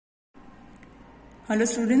Hello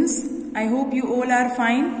students, I hope you all are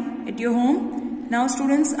fine at your home. Now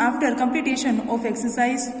students, after completion of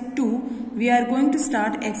exercise 2, we are going to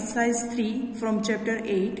start exercise 3 from chapter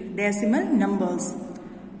 8, decimal numbers.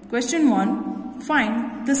 Question 1,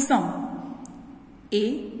 find the sum.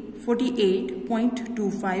 A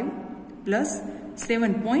 48.25 plus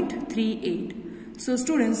 7.38. So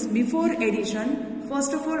students, before addition,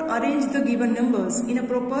 first of all arrange the given numbers in a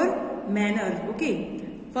proper manner. Okay.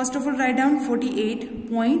 First of all, write down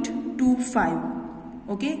 48.25.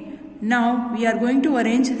 Okay. Now we are going to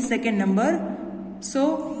arrange second number.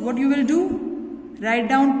 So what you will do? Write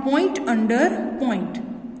down point under point.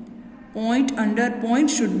 Point under point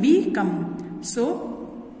should be come. So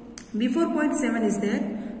before point 7 is there.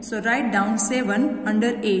 So write down 7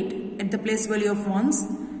 under 8 at the place value of ones.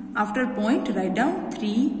 After point write down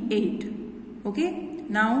 3, 8. Okay.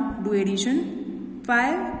 Now do addition.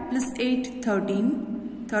 5 plus 8, 13.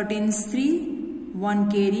 13 is 3, 1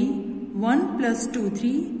 carry, 1 plus 2,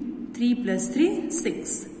 3, 3 plus 3,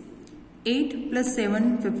 6. 8 plus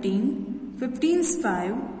 7, 15, 15 is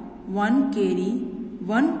 5, 1 carry,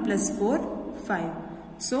 1 plus 4, 5.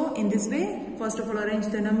 So in this way, first of all arrange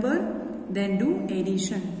the number, then do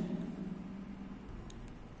addition.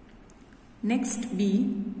 Next B,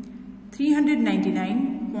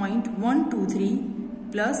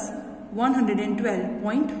 399.123 plus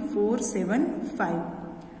 112.475.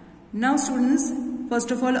 Now students,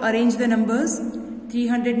 first of all arrange the numbers.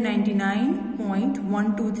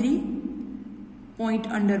 399.123, point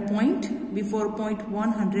under point, before point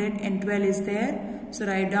 112 is there. So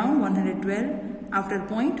write down 112 after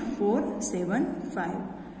point 475.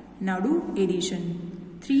 Now do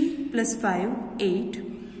addition. 3 plus 5, 8.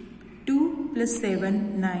 2 plus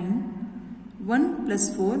 7, 9. 1 plus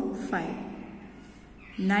 4, 5.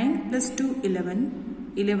 9 plus 2,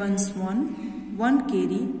 11. 11 is 1. 1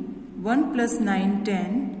 carry. 1 plus 9,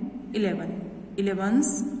 10, 11.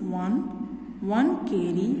 11's 1, 1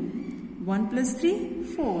 carry, 1 plus 3,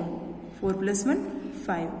 4. 4 plus 1,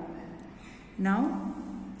 5. Now,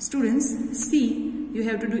 students, see, you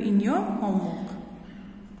have to do in your homework.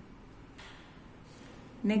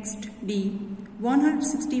 Next, D,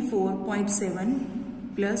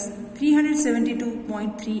 164.7 plus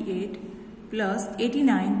 372.38 plus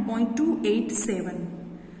 89.287.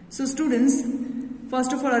 So, students,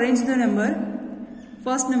 first of all, arrange the number.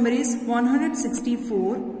 First number is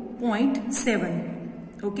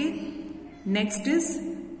 164.7. Okay. Next is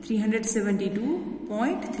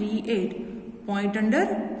 372.38. Point under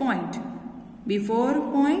point. Before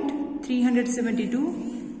point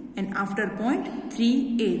 372 and after point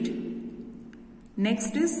 38.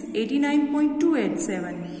 Next is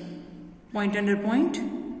 89.287. Point under point.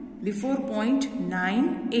 Before point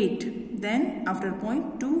 98. Then after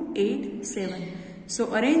point 287.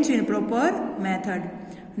 So arrange in proper method.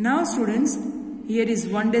 Now students, here is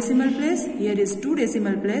 1 decimal place, here is 2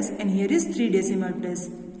 decimal place and here is 3 decimal place.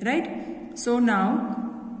 Right? So now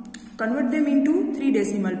convert them into 3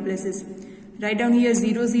 decimal places. Write down here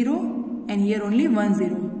 0, 0 and here only 1,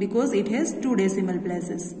 0 because it has 2 decimal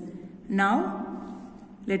places. Now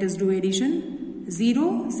let us do addition.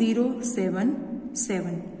 0, 0, 7,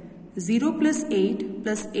 7. 0 plus 8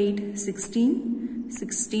 plus 8, 16.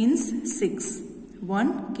 16's 6.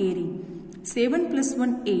 1 carry. 7 plus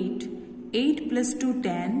 1, 8. 8 plus 2,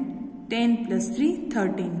 10. 10 plus 3,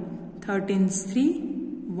 13. 13's 3.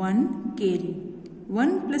 1 carry.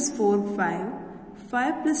 1 plus 4, 5.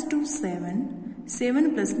 5 plus 2, 7.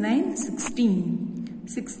 7 plus 9, 16.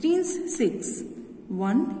 16's 6.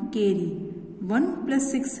 1 carry. 1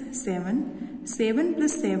 plus 6, 7. 7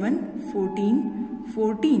 plus 7, 14.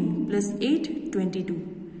 14 plus 8, 22.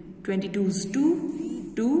 22's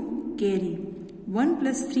 2. 2 carry. 1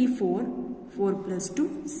 plus 3, 4. 4 plus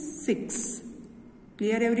 2, 6.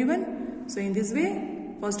 Clear everyone? So in this way,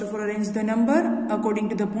 first of all arrange the number according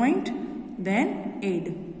to the point, then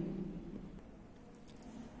add.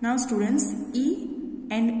 Now students, E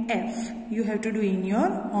and F you have to do in your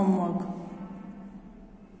homework.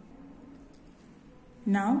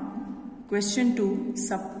 Now question 2,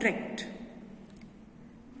 subtract.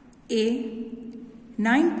 A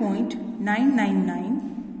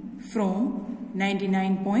 9.999 from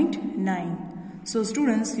 99.9. So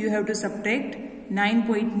students, you have to subtract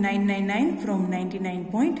 9.999 from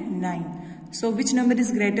 99.9. So which number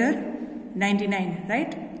is greater? 99,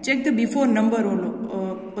 right? Check the before number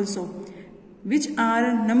also. Which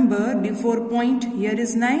are number before point? Here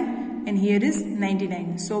is 9 and here is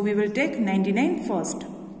 99. So we will take 99 first.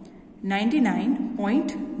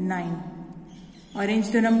 99.9. Arrange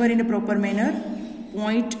the number in a proper manner.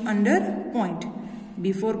 Point under point.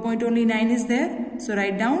 Before point only 9 is there. So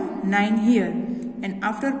write down 9 here. and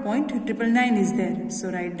after point 999 is there.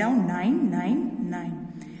 So write down 999.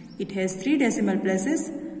 It has 3 decimal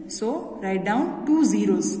places. So write down 2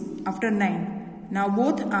 zeros after 9. Now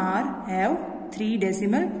both have 3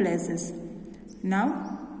 decimal places.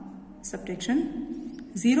 Now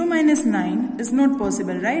subtraction. 0 minus 9 is not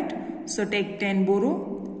possible, right? So take 10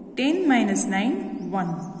 borrow. 10 minus 9,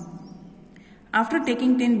 1. After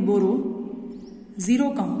taking 10 borrow,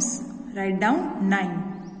 0 comes. Write down 9.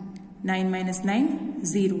 9 minus 9,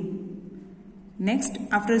 0. Next,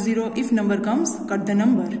 after 0, if number comes, cut the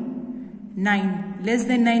number. 9 less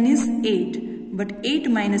than 9 is 8. But 8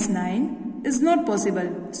 minus 9 is not possible.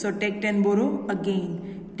 So take 10 borrow again.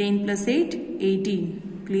 10 plus 8,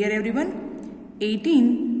 18. Clear everyone?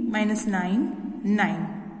 18 minus 9, 9.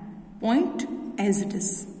 Point as it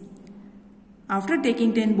is. After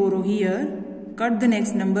taking 10 borrow here, cut the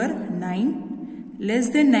next number 9. Less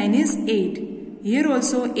than 9 is 8. Here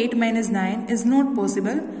also 8 minus 9 is not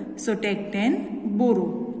possible. So take 10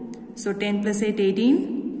 borrow. So 10 plus 8,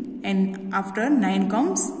 18. And after 9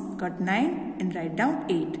 comes, cut 9 and write down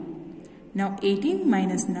 8. Now 18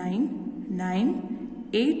 minus 9, 9.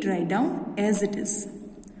 8 write down as it is.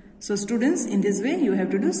 So students, in this way you have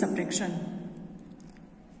to do subtraction.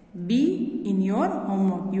 B in your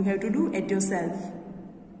homework. You have to do it yourself.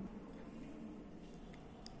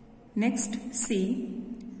 Next, C.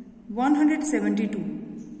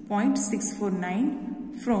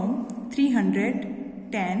 172.649 from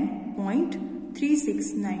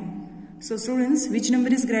 310.369. So students, which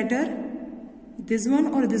number is greater? This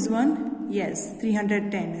one or this one? Yes,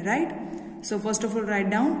 310, right? So first of all write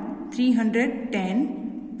down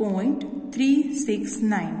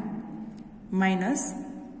 310.369 minus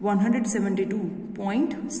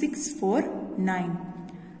 172.649.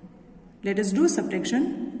 Let us do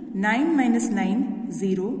subtraction. 9 minus 9,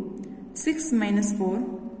 0. 6 minus 4,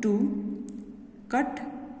 2. Cut.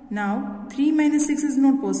 Now 3 minus 6 is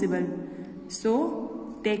not possible.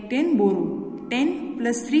 So take 10 borrow. 10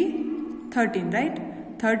 plus 3, 13, right?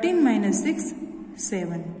 13 minus 6,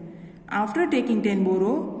 7. After taking 10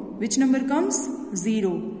 borrow, which number comes?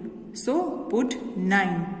 0. So put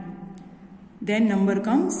 9. Then number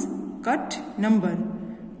comes, cut number.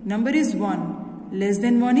 Number is 1. Less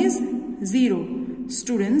than 1 is 0.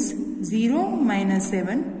 Students, 0 minus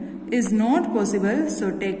 7 is not possible.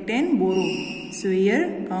 So take 10 borrow. So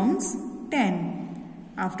here comes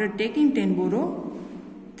 10. After taking 10 borrow,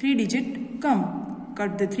 3 digit come.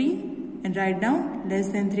 Cut the 3 and write down less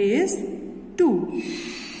than 3 is 2.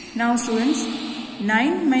 Now students,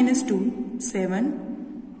 9 minus 2,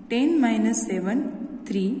 7. 10 minus 7,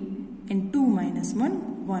 3. And 2 minus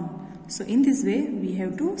 1, 1. So in this way we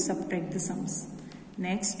have to subtract the sums.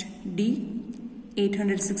 Next, D.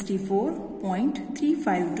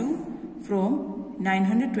 864.352 from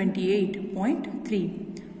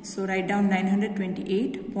 928.3. So write down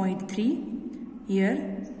 928.3.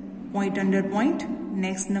 Here point under point.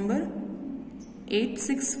 Next number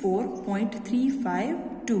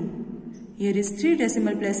 864.352. Here is 3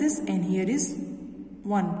 decimal places and here is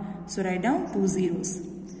 1. So write down 2 zeros.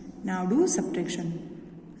 Now do subtraction.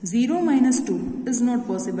 0 minus 2 is not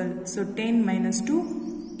possible. So 10 minus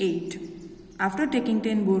 2, 8. After taking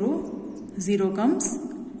 10 borrow, 0 comes.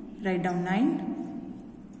 Write down 9.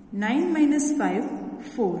 9 minus 5,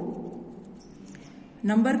 4.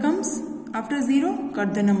 Number comes. After 0,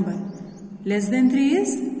 cut the number. Less than 3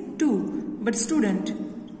 is 2. But student,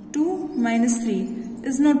 2 minus 3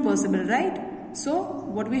 is not possible, right? So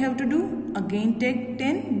what we have to do? Again take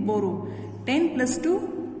 10 borrow. 10 plus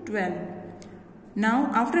 2, 12.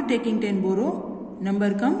 Now after taking 10 borrow,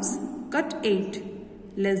 number comes, cut 8.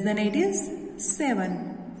 Less than 8 is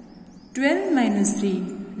 7. 12 minus 3,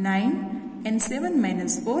 9. And 7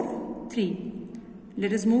 minus 4, 3.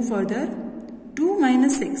 Let us move further. 2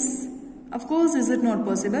 minus 6. Of course, is it not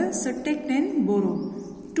possible? So take 10 borrow.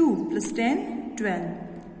 2 plus 10, 12.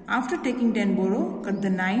 After taking 10 borrow, cut the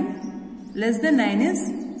 9. Less than 9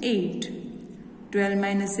 is 8. 12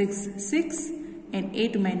 minus 6, 6. And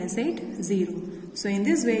 8 minus 8, 0. So in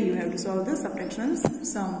this way you have to solve the subtractions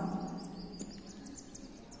sum.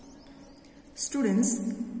 Students,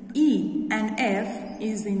 E and F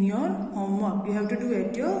is in your homework. You have to do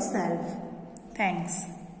it yourself. Thanks.